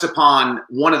upon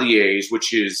one of the A's,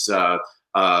 which is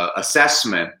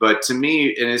assessment. But to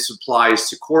me, and this applies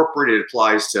to corporate, it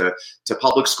applies to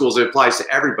public schools, it applies to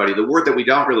everybody. The word that we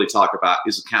don't really talk about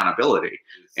is accountability.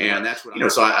 And that's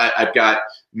what, so I've got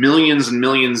millions and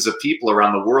millions of people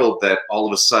around the world that all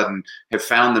of a sudden have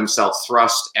found themselves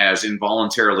thrust as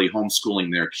involuntarily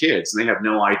homeschooling their kids. And they have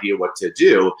no idea what to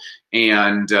do.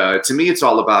 And to me, it's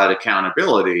all about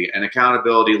accountability. And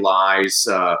accountability lies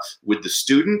with the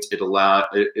student. It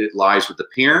lies with the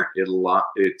parent.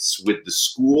 It's with the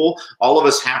school. All of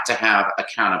us have to have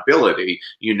accountability.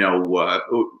 You know,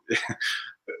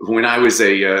 when I was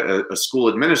a school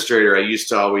administrator, I used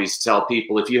to always tell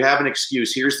people, if you have an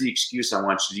excuse, here's the excuse I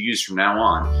want you to use from now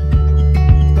on.